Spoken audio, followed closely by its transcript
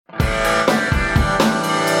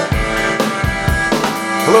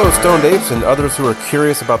Hello, Stoned Apes and others who are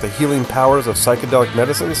curious about the healing powers of psychedelic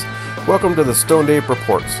medicines. Welcome to the Stoned Ape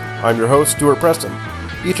Reports. I'm your host, Stuart Preston.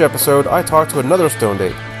 Each episode, I talk to another Stoned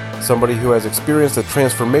Ape, somebody who has experienced the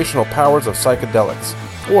transformational powers of psychedelics,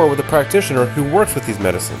 or with a practitioner who works with these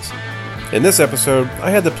medicines. In this episode, I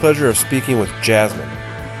had the pleasure of speaking with Jasmin.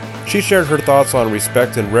 She shared her thoughts on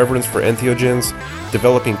respect and reverence for entheogens,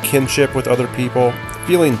 developing kinship with other people,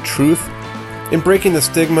 feeling truth, and breaking the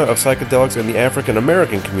stigma of psychedelics in the African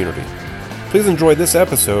American community. Please enjoy this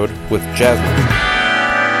episode with Jasmin.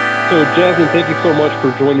 So, Jasmin, thank you so much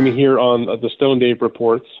for joining me here on the Stoned Ape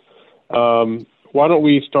Reports. Why don't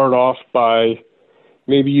we start off by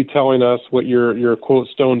maybe you telling us what your quote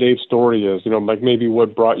Stoned Ape story is? You know, like maybe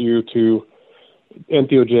what brought you to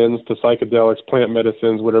entheogens, to psychedelics, plant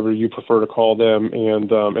medicines, whatever you prefer to call them, and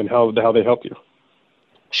how they helped you.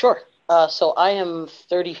 Sure. So I am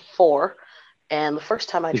 34. And the first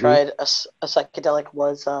time I tried a psychedelic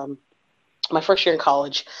was my first year in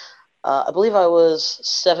college. I believe I was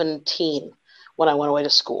 17 when I went away to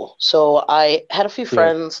school. So I had a few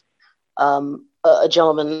friends, a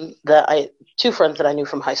gentleman two friends that I knew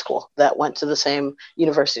from high school that went to the same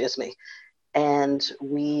university as me. And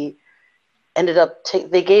we ended up,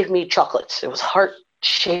 they gave me chocolate. It was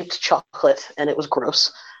heart-shaped chocolate, and it was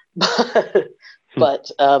gross.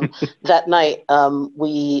 But that night,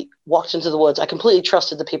 we walked into the woods. I completely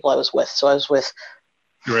trusted the people I was with. So I was with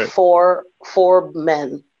four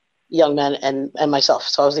men, young men, and myself.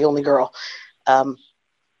 So I was the only girl. And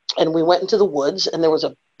we went into the woods, and there was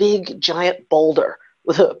a big, giant boulder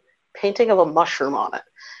with a painting of a mushroom on it.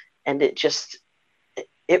 And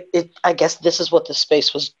I guess this is what the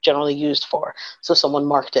space was generally used for. So someone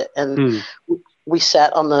marked it. And we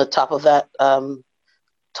sat on the top of that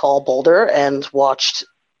tall boulder and watched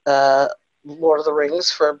Lord of the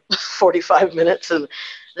Rings for 45 minutes, and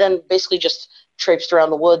then basically just traipsed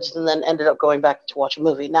around the woods and then ended up going back to watch a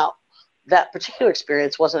movie. Now, that particular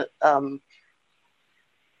experience wasn't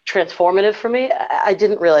transformative for me. I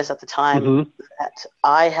didn't realize at the time that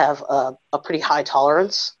I have a pretty high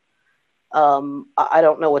tolerance. I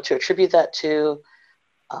don't know what to attribute that to.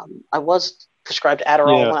 I was prescribed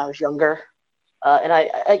Adderall when I was younger. And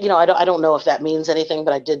I don't know if that means anything,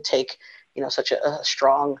 but I did take, such a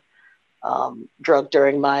strong drug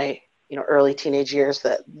during my, early teenage years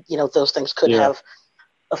that, those things could have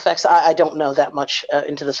effects. I don't know that much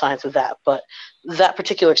into the science of that, but that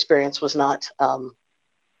particular experience was not,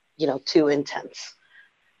 too intense.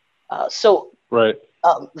 That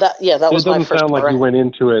was my first. Sound like you went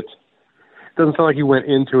into it. Doesn't sound like you went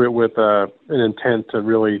into it with an intent to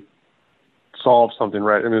really solve something,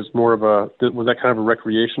 right? And it's more of was that kind of a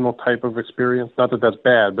recreational type of experience? Not that that's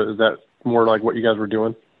bad, but is that more like what you guys were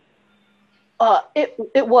doing?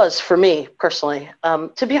 It was for me personally.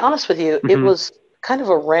 To be honest with you, it was kind of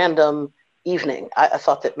a random evening. I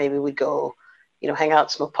thought that maybe we'd go, hang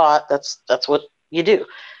out, smoke pot. That's what you do.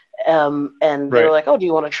 And they were like, "Oh, do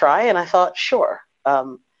you want to try?" And I thought, sure.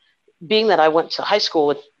 Being that I went to high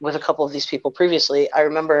school with a couple of these people previously, I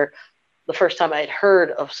remember the first time I had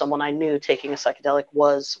heard of someone I knew taking a psychedelic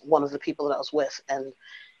was one of the people that I was with. And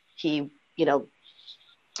he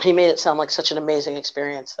made it sound like such an amazing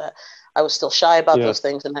experience that I was still shy about those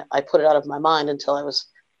things. And I put it out of my mind until I was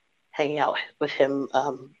hanging out with him,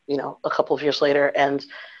 a couple of years later. And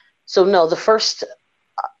so, no, the first,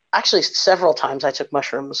 actually several times I took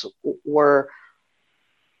mushrooms were,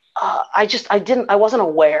 I wasn't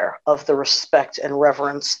aware of the respect and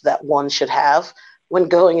reverence that one should have when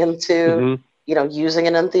going into, using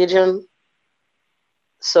an entheogen.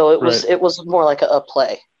 So it was more like a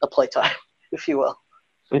playtime, if you will.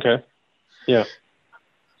 Okay. Yeah.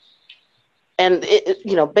 And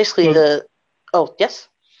basically yes.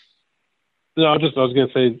 No, I was going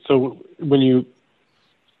to say, so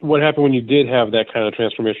what happened when you did have that kind of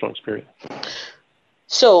transformational experience?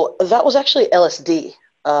 So that was actually LSD.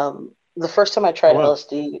 The first time I tried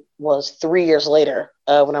LSD was 3 years later.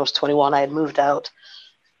 When I was 21, I had moved out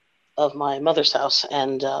of my mother's house,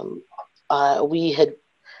 and we had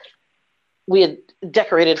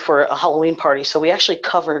decorated for a Halloween party. So we actually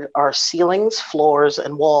covered our ceilings, floors,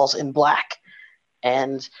 and walls in black.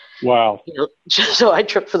 And wow, so I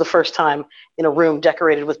tripped for the first time in a room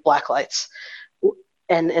decorated with black lights,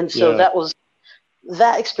 and so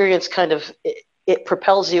that experience kind of it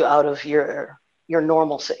propels you out of your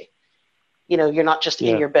normalcy. You're not just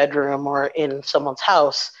in your bedroom or in someone's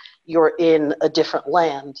house. You're in a different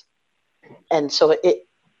land. And so it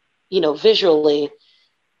visually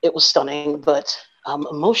it was stunning, but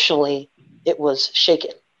emotionally it was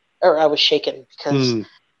shaken, or I was shaken because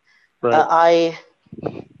I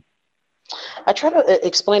try to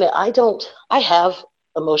explain it. I have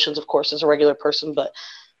emotions, of course, as a regular person, but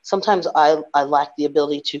sometimes I lack the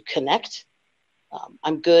ability to connect.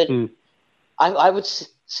 I'm good. I would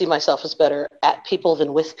see myself as better at people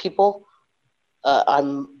than with people.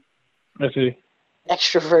 I'm I see.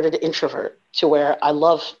 extroverted introvert to where I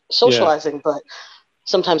love Yeah. socializing, but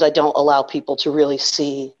sometimes I don't allow people to really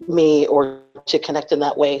see me or to connect in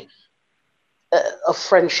that way of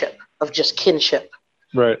friendship, of just kinship.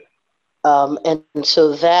 Right. And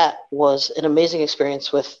so that was an amazing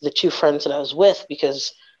experience with the two friends that I was with,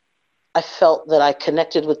 because I felt that I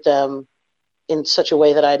connected with them in such a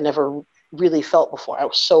way that I'd never really felt before. I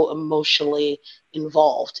was so emotionally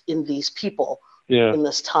involved in these people in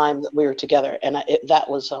this time that we were together, and that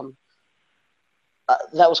was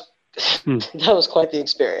that was quite the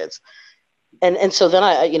experience. And so then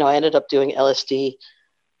I ended up doing LSD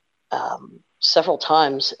several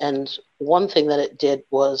times, and one thing that it did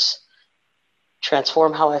was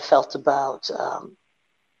transform how I felt about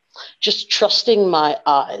just trusting my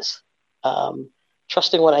eyes,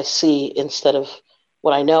 trusting what I see instead of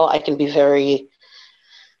what I know. I can be very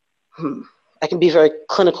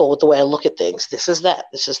clinical with the way I look at things. This is that.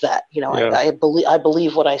 This is that. I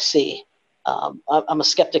believe what I see. I'm a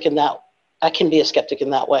skeptic in that. I can be a skeptic in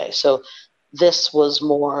that way. So this was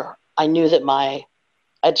more. I knew that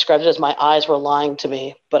I described it as my eyes were lying to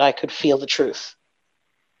me, but I could feel the truth.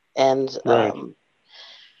 And Right.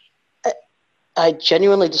 I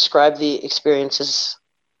genuinely describe the experiences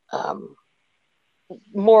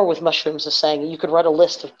more with mushrooms as saying you could write a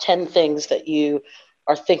list of 10 things that you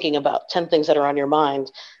are thinking about, 10 things that are on your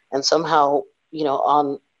mind, and somehow,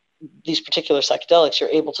 on these particular psychedelics, you're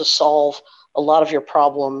able to solve a lot of your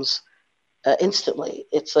problems instantly.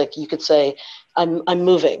 It's like you could say, I'm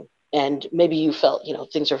moving, and maybe you felt,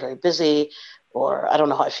 things are very busy, or I don't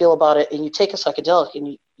know how I feel about it, and you take a psychedelic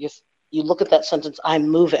and you look at that sentence, I'm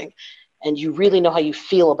moving, and you really know how you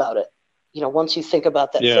feel about it. Once you think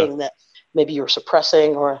about that thing that maybe you were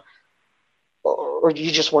suppressing or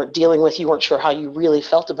you just weren't dealing with, you weren't sure how you really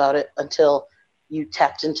felt about it until you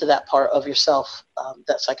tapped into that part of yourself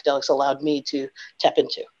that psychedelics allowed me to tap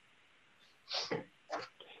into.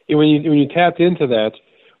 When you tapped into that,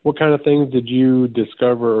 what kind of things did you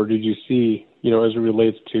discover or did you see, as it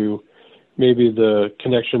relates to maybe the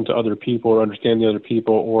connection to other people or understanding other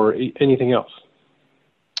people or anything else?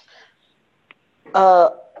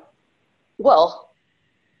 Well,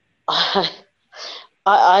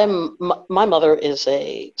 my mother is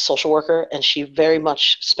a social worker, and she very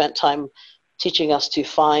much spent time teaching us to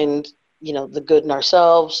find, the good in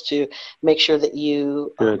ourselves, to make sure that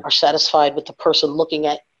you are satisfied with the person looking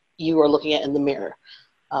at you or looking at in the mirror.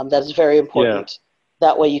 That is very important.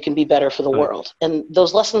 That way you can be better for the world. And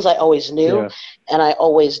those lessons I always knew, and I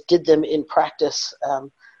always did them in practice.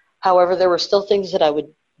 However, there were still things that I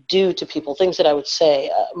would do to people, things that I would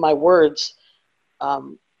say. My words,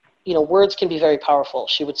 words can be very powerful.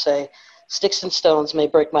 She would say, sticks and stones may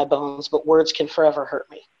break my bones, but words can forever hurt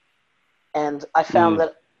me. And I found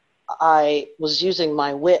that I was using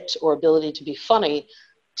my wit or ability to be funny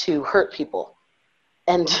to hurt people.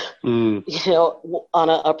 And, on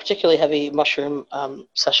a particularly heavy mushroom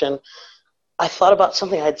session, I thought about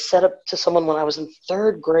something I'd said up to someone when I was in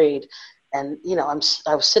third grade. And,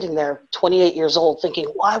 I was sitting there 28 years old thinking,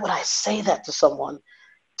 why would I say that to someone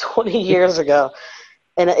 20 years ago?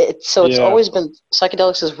 And it's always been,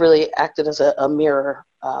 psychedelics has really acted as a mirror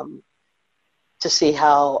to see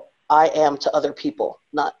how I am to other people,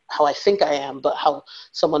 not how I think I am, but how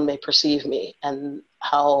someone may perceive me and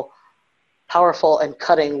how powerful and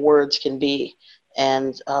cutting words can be.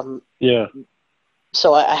 And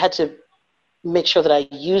so I had to make sure that I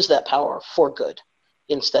use that power for good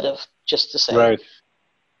instead of just to say,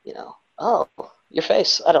 oh, your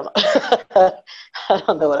face. I don't know. I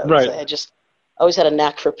don't know what I would say. I just always had a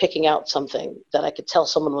knack for picking out something that I could tell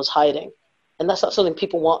someone was hiding. And that's not something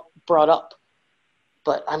people want brought up.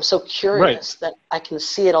 But I'm so curious that I can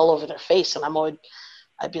see it all over their face. And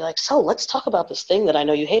I'd be like, so let's talk about this thing that I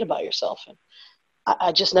know you hate about yourself. And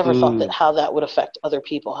I just never thought that how that would affect other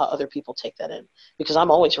people, how other people take that in. Because I'm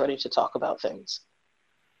always ready to talk about things.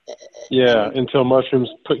 Until mushrooms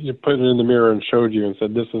put it in the mirror and showed you and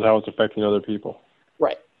said, this is how it's affecting other people.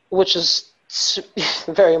 Right. Which is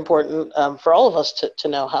very important for all of us to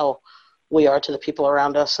know how we are to the people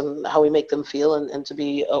around us and how we make them feel and to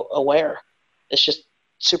be aware. It's just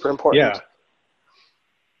super important. Yeah.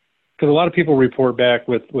 Because a lot of people report back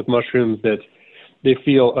with mushrooms that they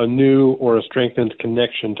feel a new or a strengthened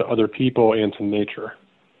connection to other people and to nature.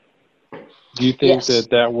 Do you think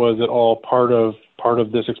that was at all part of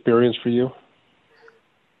this experience for you?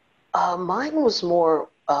 Mine was more,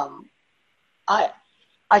 I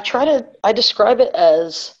I describe it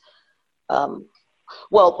as,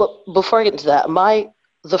 well, but before I get into that,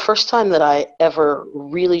 the first time that I ever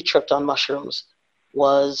really tripped on mushrooms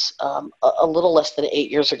was a little less than 8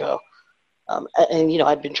 years ago. And,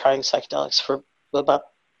 I'd been trying psychedelics for about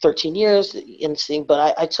 13 years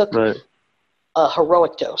but I took Right. a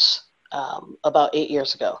heroic dose about 8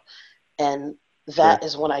 years ago. And that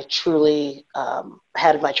is when I truly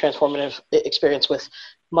had my transformative experience with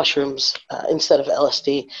mushrooms instead of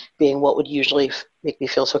LSD being what would usually make me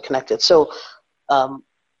feel so connected. So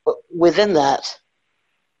within that,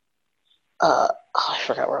 I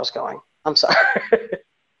forgot where I was going. I'm sorry.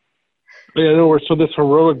 Yeah, no. So this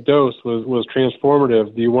heroic dose was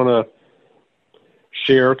transformative. Do you want to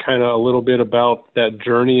share kind of a little bit about that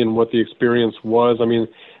journey and what the experience was? I mean,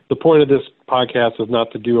 the point of this podcast is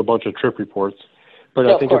not to do a bunch of trip reports, but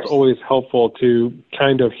I think it's always helpful to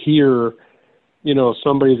kind of hear,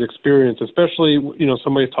 somebody's experience, especially,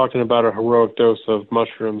 somebody's talking about a heroic dose of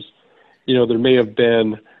mushrooms. There may have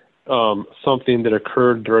been something that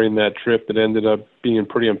occurred during that trip that ended up being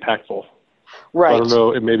pretty impactful. Right. So I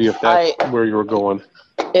don't know if that's where you were going.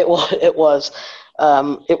 It was.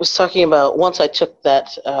 It was talking about once I took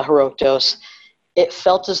that heroic dose, it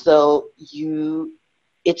felt as though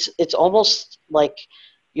it's almost like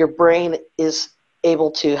your brain is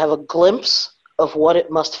able to have a glimpse of what it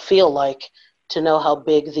must feel like to know how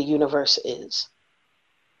big the universe is.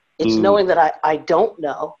 It's knowing that I don't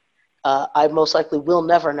know. I most likely will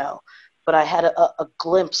never know, but I had a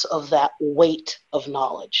glimpse of that weight of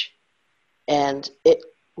knowledge. And it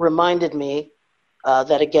reminded me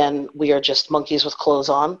that, again, we are just monkeys with clothes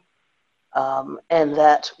on, and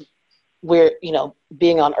that we're,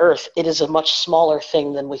 being on Earth, it is a much smaller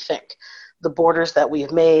thing than we think. The borders that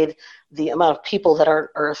we've made, the amount of people that are on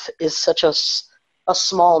Earth is such a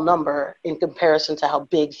small number in comparison to how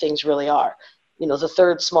big things really are. The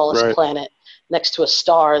third smallest planet next to a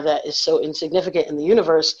star that is so insignificant in the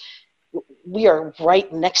universe, we are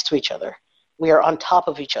right next to each other. We are on top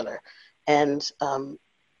of each other. And,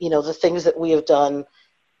 the things that we have done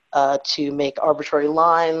to make arbitrary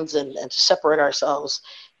lines and to separate ourselves,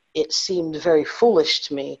 it seemed very foolish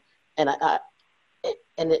to me. And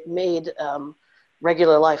it made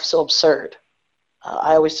regular life so absurd.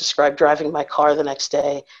 I always describe driving my car the next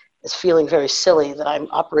day as feeling very silly that I'm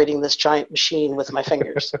operating this giant machine with my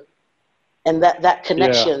fingers. And that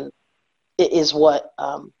connection is what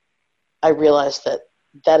I realized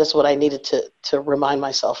that is what I needed to remind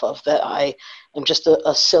myself of, that I am just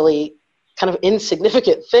a silly, kind of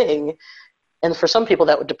insignificant thing. And for some people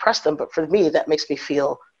that would depress them, but for me that makes me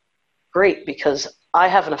feel great because I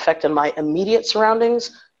have an effect on my immediate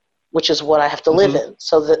surroundings, which is what I have to live in.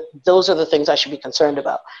 So that those are the things I should be concerned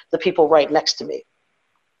about, the people right next to me.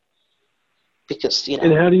 Because,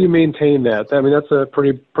 And how do you maintain that? I mean, that's a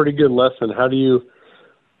pretty good lesson. How do you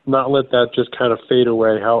not let that just kind of fade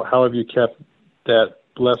away? How have you kept that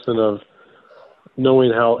lesson of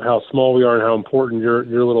knowing how small we are and how important your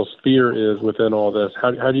little sphere is within all this?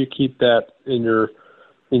 How do you keep that in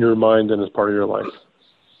your mind and as part of your life?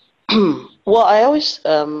 Well, I always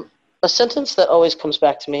a sentence that always comes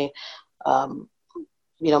back to me,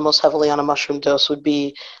 most heavily on a mushroom dose would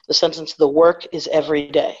be the sentence, "The work is every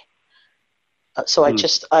day." So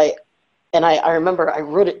I remember I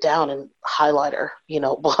wrote it down in highlighter,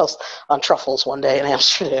 whilst on truffles one day in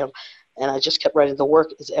Amsterdam, and I just kept writing, "The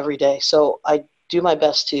work is every day." So I do my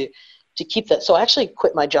best to keep that. So I actually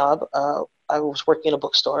quit my job. I was working in a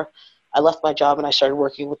bookstore. I left my job and I started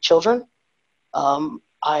working with children.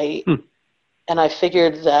 And I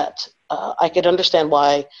figured that I could understand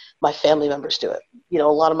why my family members do it. A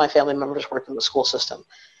lot of my family members work in the school system.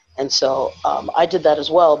 And so I did that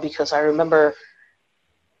as well because I remember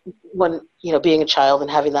when, being a child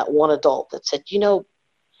and having that one adult that said, you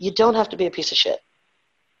don't have to be a piece of shit.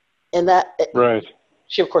 And that,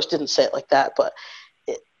 she of course didn't say it like that, but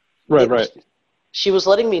she was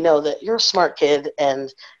letting me know that you're a smart kid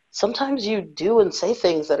and sometimes you do and say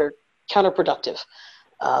things that are counterproductive.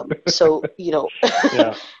 So,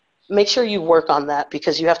 make sure you work on that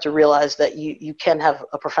because you have to realize that you can have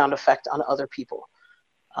a profound effect on other people.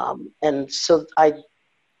 And so I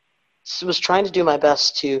was trying to do my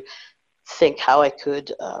best to think how I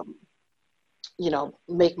could,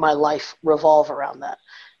 make my life revolve around that.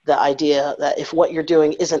 The idea that if what you're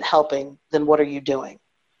doing isn't helping, then what are you doing?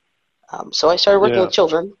 So I started working with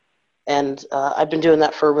children, and I've been doing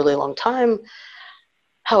that for a really long time.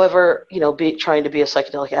 However, trying to be a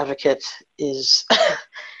psychedelic advocate is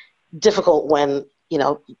difficult when,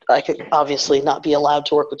 I could obviously not be allowed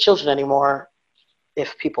to work with children anymore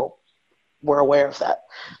if people were aware of that.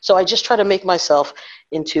 So I just try to make myself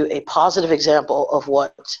into a positive example of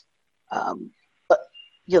what,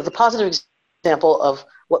 the positive example of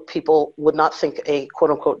what people would not think a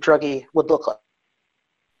quote unquote druggie would look like.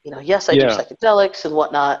 Yes, I do psychedelics and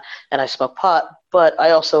whatnot, and I smoke pot, but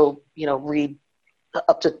I also, read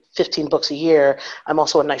up to 15 books a year. I'm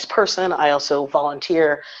also a nice person. I also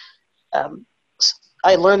volunteer.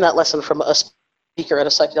 I learned that lesson from a speaker at a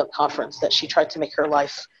psychedelic conference, that she tried to make her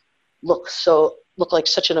life look like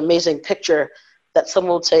such an amazing picture that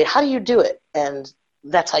someone would say, how do you do it? And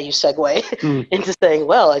that's how you segue into saying,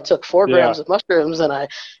 well, I took 4 grams of mushrooms and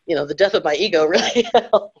the death of my ego really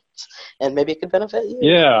helped, and maybe it could benefit you.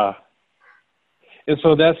 Yeah. And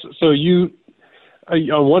so you,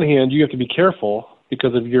 on one hand, you have to be careful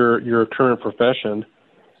because of your current profession.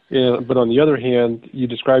 But on the other hand, you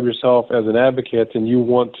describe yourself as an advocate, and you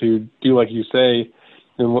want to do like you say,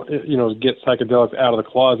 and get psychedelics out of the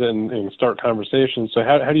closet and start conversations. So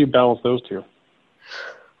how do you balance those two?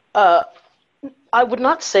 I would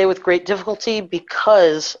not say with great difficulty,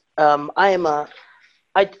 because I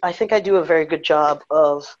think I do a very good job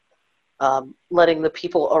of letting the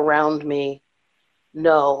people around me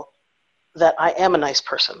know that I am a nice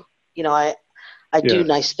person. I do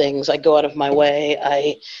nice things. I go out of my way.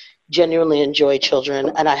 I genuinely enjoy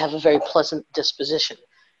children, and I have a very pleasant disposition.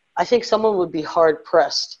 I think someone would be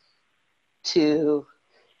hard-pressed to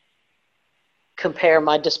compare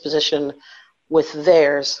my disposition with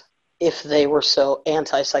theirs if they were so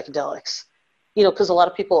anti-psychedelics. Because a lot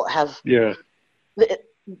of people have...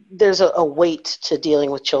 There's a weight to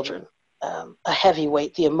dealing with children, a heavy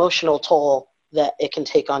weight, the emotional toll that it can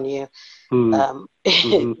take on you. When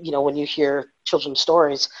you hear children's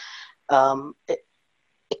stories,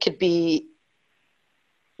 it could be...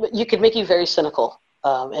 You could make you very cynical.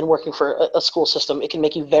 And working for a school system, it can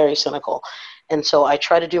make you very cynical. And so I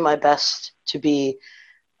try to do my best to be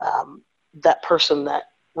that person that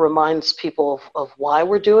reminds people of why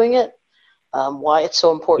we're doing it, why it's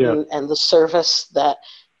so important, and the service that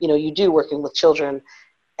you do working with children.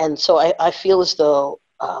 And so I feel as though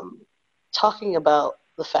talking about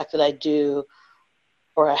the fact that I do,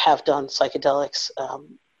 or I have done psychedelics,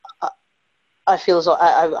 I feel as though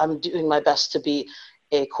I'm doing my best to be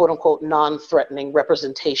a quote-unquote non-threatening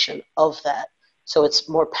representation of that. So it's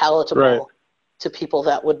more palatable to people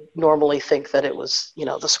that would normally think that it was,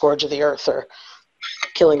 the scourge of the earth or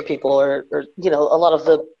killing people or a lot of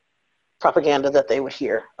the propaganda that they would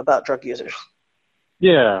hear about drug users.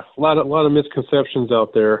 Yeah, a lot of misconceptions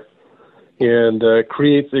out there, and it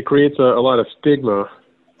creates a lot of stigma,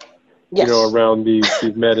 around these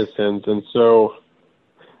medicines. And so,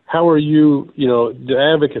 how are you, the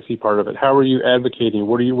advocacy part of it? How are you advocating?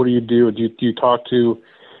 What do you do? Do you talk to?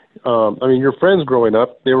 Your friends growing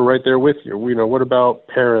up, they were right there with you. What about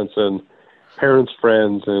parents and parents'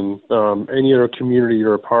 friends and any other community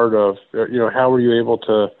you're a part of? How are you able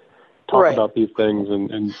to talk about these things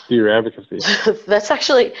and do your advocacy? That's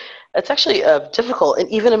actually difficult. And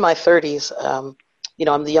even in my 30s, I'm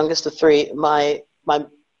the youngest of 3. My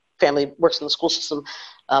family works in the school system,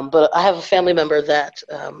 but I have a family member that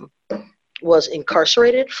was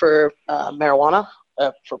incarcerated for marijuana,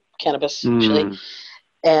 for cannabis, actually.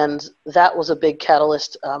 And that was a big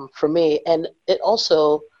catalyst for me. And it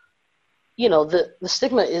also, the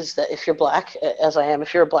stigma is that if you're black, as I am,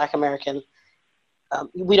 if you're a black American,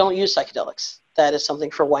 we don't use psychedelics. That is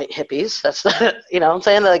something for white hippies. That's not, what I'm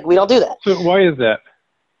saying? Like, we don't do that. So why is that?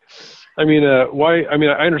 Why?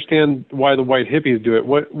 I understand why the white hippies do it.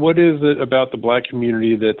 What is it about the black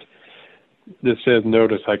community that says no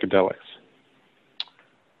to psychedelics?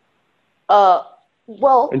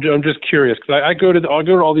 Well, I'm just curious because I'll go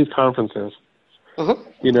to all these conferences.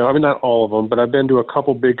 Not all of them, but I've been to a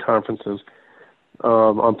couple big conferences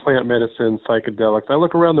on plant medicine, psychedelics. I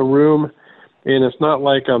look around the room, and it's not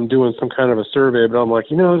like I'm doing some kind of a survey, but I'm like,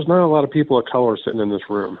 there's not a lot of people of color sitting in this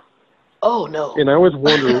room. Oh, no. And I always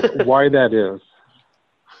wonder why that is.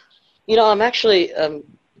 I'm actually,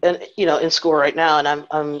 in school right now, and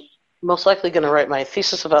I'm most likely going to write my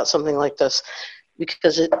thesis about something like this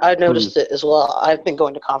because I've noticed it as well. I've been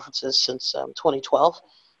going to conferences since 2012.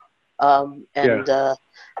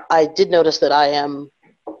 I did notice that I am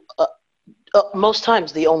most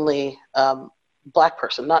times the only black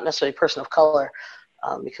person, not necessarily a person of color,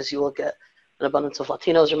 because you will get an abundance of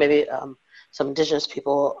Latinos or maybe some indigenous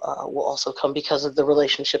people will also come because of the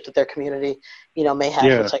relationship that their community, may have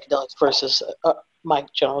with psychedelics versus my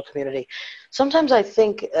general community. Sometimes I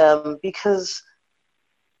think because,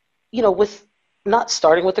 with not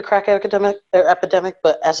starting with the crack epidemic,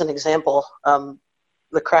 but as an example,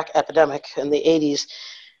 the crack epidemic in the 80s,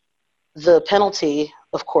 the penalty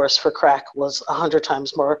of course, for crack was 100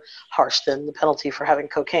 times more harsh than the penalty for having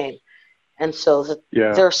cocaine. And so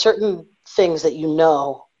there are certain things that you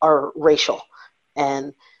know are racial.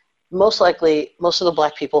 And most likely, most of the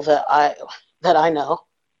black people that I know,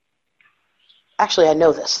 actually I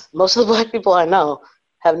know this, most of the black people I know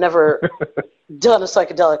have never done a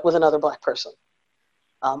psychedelic with another black person.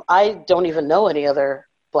 I don't even know any other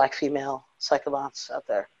black female psychonauts out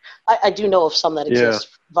there. I do know of some that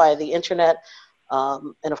exist via the internet.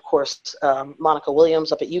 And of course, Monica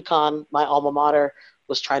Williams up at UConn, my alma mater,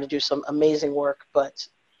 was trying to do some amazing work, but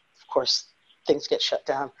of course, things get shut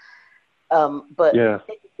down. But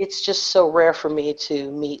it's just so rare for me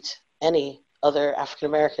to meet any other African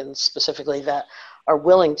Americans specifically that are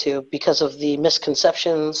willing to, because of the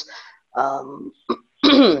misconceptions,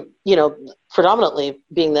 predominantly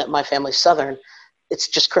being that my family's Southern, it's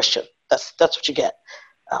just Christian. That's what you get.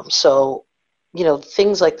 So,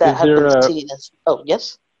 things like that have been seen as,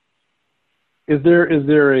 yes? Is there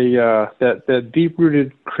a that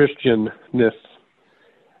deep-rooted Christianness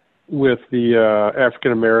with the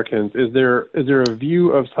African Americans? Is there a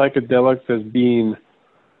view of psychedelics as being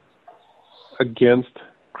against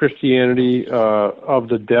Christianity, of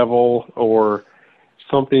the devil, or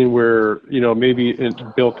something where maybe it's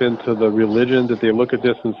built into the religion that they look at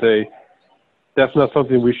this and say that's not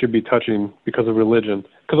something we should be touching because of religion?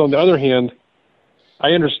 Because on the other hand,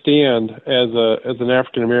 I understand as an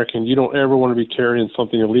African American, you don't ever want to be carrying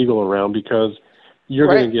something illegal around because you're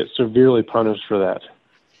going to get severely punished for that.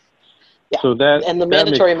 Yeah. So and the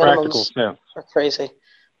mandatory practical minimums sense. Are crazy.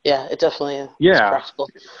 Yeah, it definitely is practical.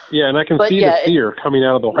 Yeah, and I can see the fear coming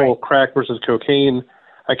out of the whole crack versus cocaine.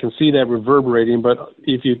 I can see that reverberating. But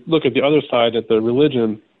if you look at the other side, at the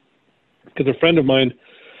religion, because a friend of mine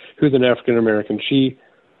who's an African American, she's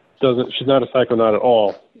not a psychonaut at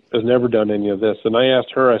all, has never done any of this. And I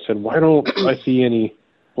asked her, I said, why don't I see any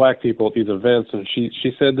black people at these events? And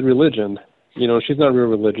she said the religion. She's not real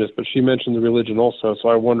religious, but she mentioned the religion also. So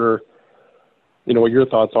I wonder, what your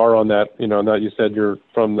thoughts are on that. Now that you said you're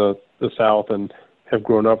from the South and have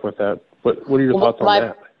grown up with that. What are your thoughts on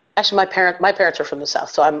that? Actually, my parents are from the South,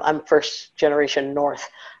 so I'm first generation North.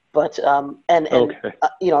 But I'm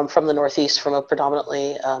from the Northeast, from a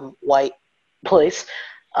predominantly white place.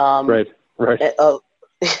 Right.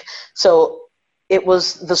 So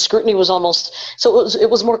the scrutiny was almost, it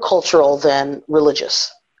was more cultural than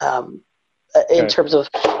religious, in terms of,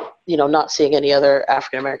 not seeing any other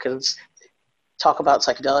African Americans talk about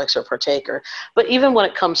psychedelics or partake, but even when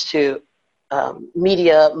it comes to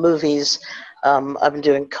media, movies, I've been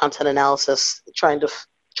doing content analysis, trying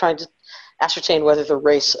to ascertain whether the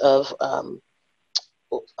race of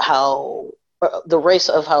how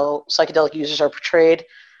psychedelic users are portrayed,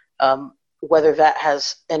 whether that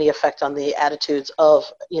has any effect on the attitudes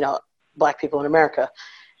of black people in America.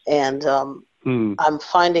 And I'm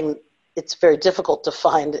finding it's very difficult to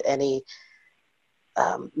find any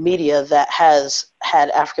media that has had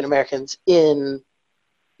African Americans in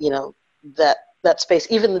that space,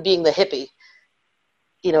 even being the hippie,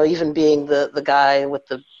 even being the guy with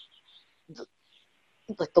the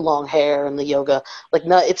long hair and the yoga,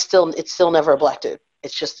 no, it's still never a black dude.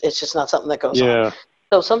 It's just not something that goes on.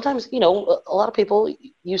 So sometimes, a lot of people,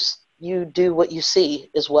 you do what you see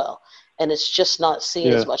as well. And it's just not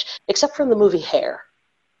seen as much, except from the movie Hair.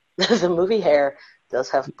 The movie Hair does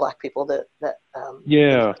have black people that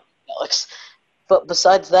Alex. But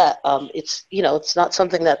besides that, it's not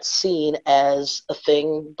something that's seen as a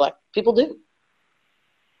thing black people do.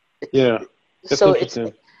 That's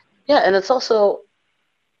interesting. And it's also,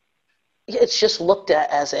 it's just looked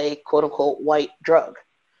at as a quote unquote white drug.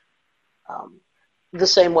 The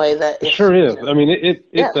same way that it sure is. I mean,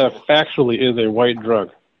 it factually is a white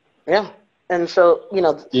drug. Yeah, and so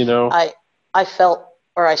I felt,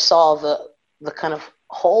 or I saw the kind of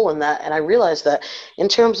hole in that, and I realized that in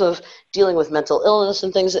terms of dealing with mental illness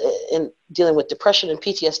and things, in dealing with depression and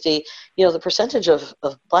PTSD, the percentage of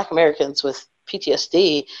Black Americans with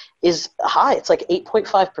PTSD is high. It's like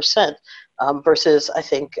 8.5%, versus I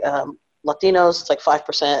think Latinos, it's like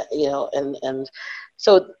 5%. And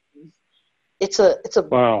so it's a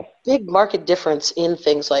big market difference in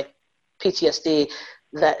things like PTSD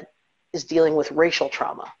that is dealing with racial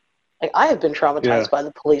trauma. Like, I have been traumatized by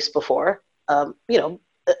the police before, from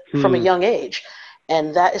a young age.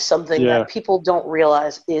 And that is something that people don't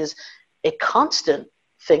realize is a constant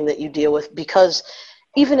thing that you deal with, because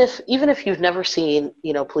even if you've never seen,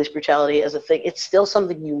 police brutality as a thing, it's still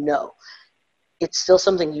something you know. It's still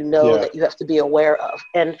something that you have to be aware of.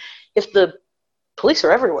 And if the police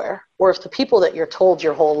are everywhere, or if the people that you're told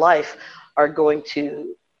your whole life are going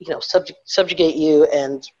to, subjugate you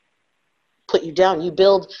and put you down, you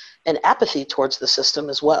build an apathy towards the system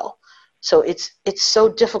as well. So it's so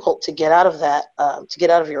difficult to get out of that, to get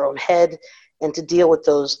out of your own head, and to deal with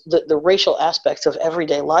the racial aspects of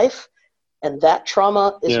everyday life and that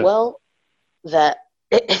trauma as well. That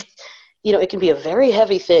it can be a very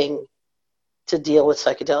heavy thing to deal with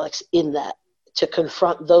psychedelics, in that, to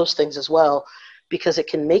confront those things as well, because it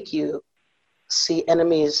can make you see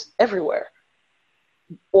enemies everywhere,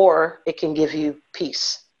 or it can give you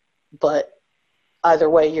peace. But either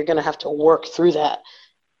way, you're going to have to work through that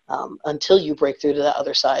until you break through to that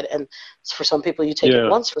other side. And for some people, you take it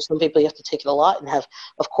once. For some people, you have to take it a lot and have,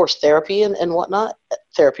 of course, therapy and whatnot.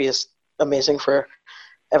 Therapy is amazing for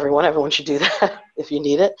everyone. Everyone should do that if you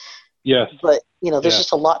need it. Yes. But, there's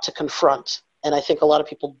just a lot to confront. And I think a lot of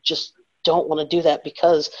people just don't want to do that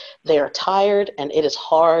because they are tired and it is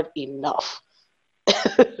hard enough.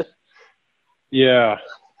 Yeah.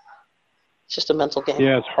 It's just a mental game.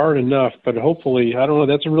 Yeah, it's hard enough, but hopefully, I don't know,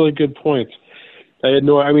 that's a really good point.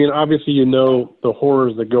 Obviously, the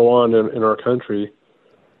horrors that go on in our country,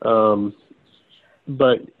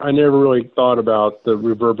 but I never really thought about the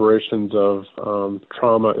reverberations of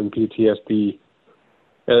trauma and PTSD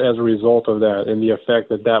as a result of that, and the effect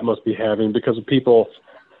that must be having, because people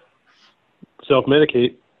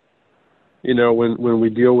self-medicate. When we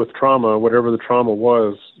deal with trauma, whatever the trauma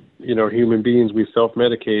was, human beings, we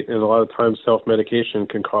self-medicate, and a lot of times self-medication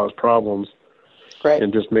can cause problems. Right.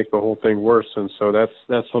 And just make the whole thing worse. And so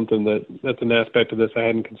that's something that's an aspect of this I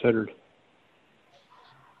hadn't considered.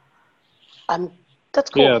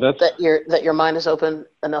 That's cool. Yeah, that your mind is open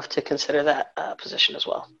enough to consider that position as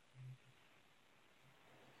well.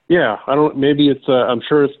 Yeah, maybe it's. I'm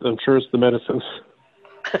sure it's the medicines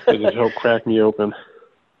that just help crack me open.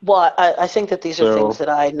 Well, I think that these are things that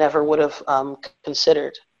I never would have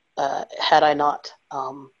considered had I not,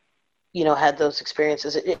 had those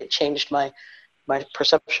experiences. It changed my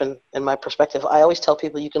perception and my perspective. I always tell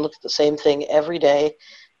people, you can look at the same thing every day,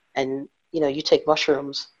 and you take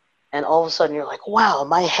mushrooms, and all of a sudden you're like, wow,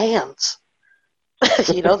 my hands.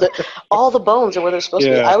 All the bones are where they're supposed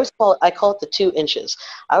to be. I call it the 2 inches.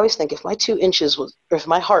 I always think if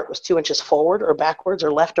my heart was 2 inches forward or backwards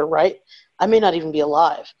or left or right, I may not even be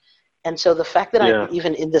alive. And so the fact that I'm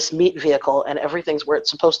even in this meat vehicle and everything's where it's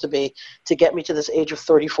supposed to be to get me to this age of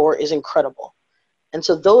 34 is incredible. And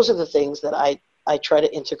so those are the things that I try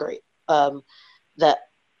to integrate. That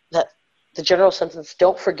the general sentence,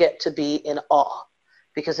 don't forget to be in awe.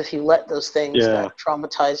 Because if you let those things that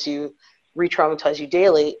traumatize you, re-traumatize you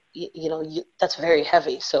daily, that's very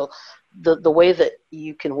heavy. So the way that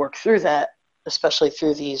you can work through that, especially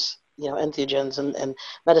through these entheogens and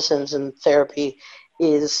medicines and therapy,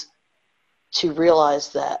 is to realize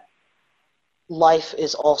that life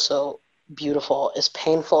is also beautiful. As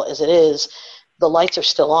painful as it is, the lights are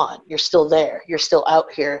still on. You're still there. You're still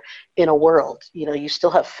out here in a world. You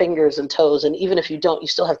still have fingers and toes, and even if you don't, you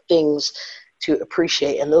still have things to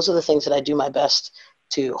appreciate. And those are the things that I do my best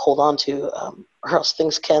to hold on to, or else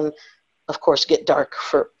things can, of course, get dark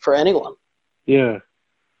for anyone. Yeah.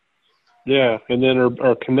 Yeah, and then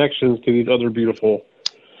our connections to these other beautiful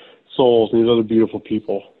souls, these other beautiful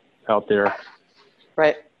people out there.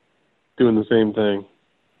 Right. Doing the same thing.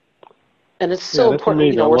 And it's so important,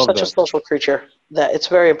 amazing. We're such a social creature that it's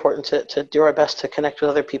very important to do our best to connect with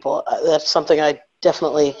other people. That's something I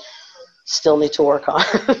definitely still need to work on.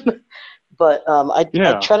 But I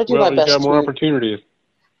try to do my best. You got more opportunities.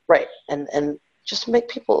 Right, and just make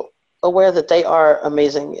people aware that they are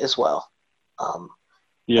amazing as well.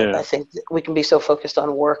 I think that we can be so focused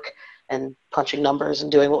on work and punching numbers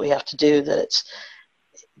and doing what we have to do that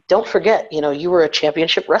don't forget, you were a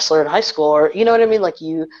championship wrestler in high school, or you know what I mean? Like,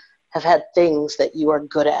 you have had things that you are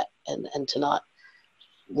good at, and to not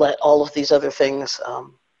let all of these other things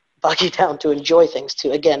bog you down, to enjoy things,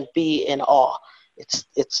 to, again, be in awe. It's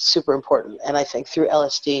super important. And I think through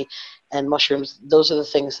LSD and mushrooms, those are the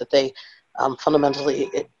things that they fundamentally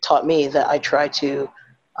taught me that I try to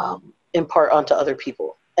impart onto other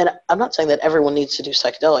people. And I'm not saying that everyone needs to do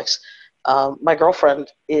psychedelics. My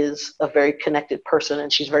girlfriend is a very connected person,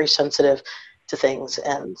 and she's very sensitive to things.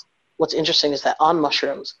 And what's interesting is that on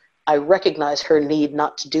mushrooms, I recognize her need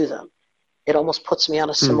not to do them. It almost puts me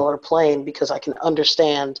on a similar plane, because I can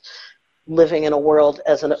understand living in a world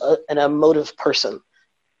as an emotive person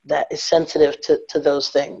that is sensitive to those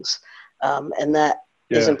things. And that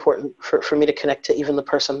is important for me to connect to even the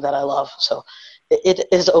person that I love. So it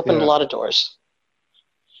has opened a lot of doors.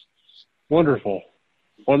 Wonderful.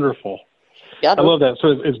 Wonderful. Yeah, I love that.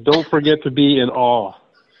 So it's don't forget to be in awe.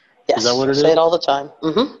 Yes, is that what it say is? it all the time.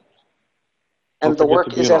 And the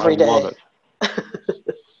work is I every day. love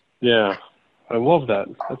it. Yeah, I love that.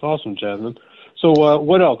 That's awesome, Jasmin. So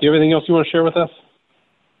what else? Do you have anything else you want to share with us?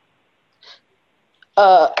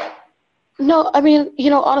 No, I mean,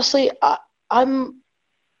 honestly, I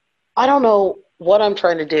don't know what I'm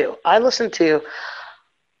trying to do. I listened to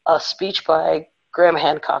a speech by Graham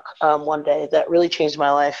Hancock one day that really changed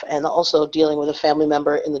my life, and also dealing with a family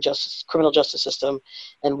member in the criminal justice system,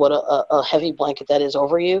 and what a heavy blanket that is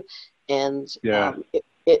over you. And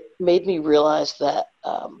it made me realize that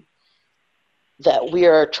that we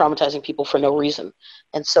are traumatizing people for no reason.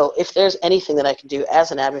 And so if there's anything that I can do as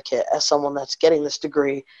an advocate, as someone that's getting this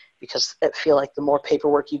degree, because I feel like the more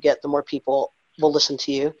paperwork you get, the more people will listen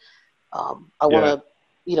to you. I want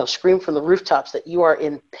to, scream from the rooftops that you are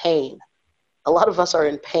in pain. A lot of us are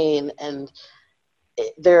in pain, and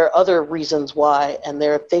there are other reasons why, and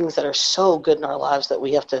there are things that are so good in our lives that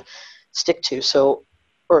we have to stick to,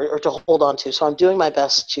 or to hold on to. So I'm doing my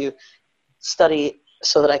best to study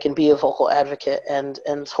so that I can be a vocal advocate and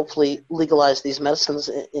hopefully legalize these medicines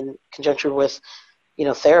in conjunction with,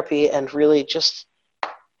 therapy, and really just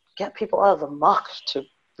get people out of the muck to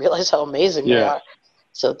realize how amazing they are.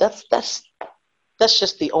 So that's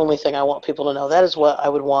just the only thing I want people to know. That is what I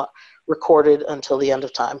would want recorded until the end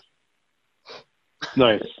of time.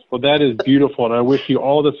 Nice. Well, that is beautiful, and I wish you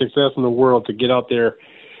all the success in the world to get out there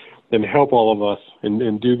and help all of us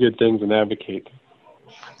and do good things and advocate.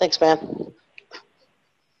 Thanks, man.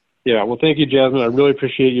 Yeah, well, thank you, Jasmin. I really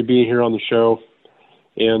appreciate you being here on the show,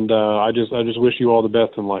 and I just wish you all the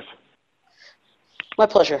best in life. My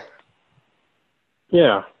pleasure.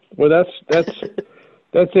 Yeah, well, that's it.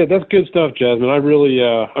 That's good stuff, Jasmin. I really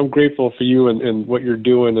I'm grateful for you and what you're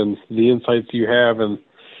doing and the insights you have and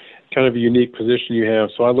kind of a unique position you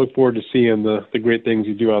have. So I look forward to seeing the great things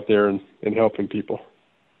you do out there and helping people.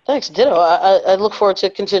 Thanks, ditto. I look forward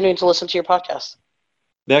to continuing to listen to your podcast.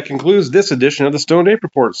 That concludes this edition of the Stoned Ape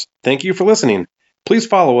Reports. Thank you for listening. Please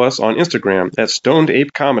follow us on Instagram at Stoned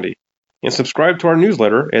Ape Comedy and subscribe to our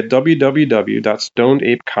newsletter at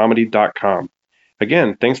www.stonedapecomedy.com.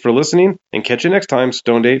 Again, thanks for listening, and catch you next time,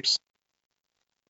 Stoned Apes.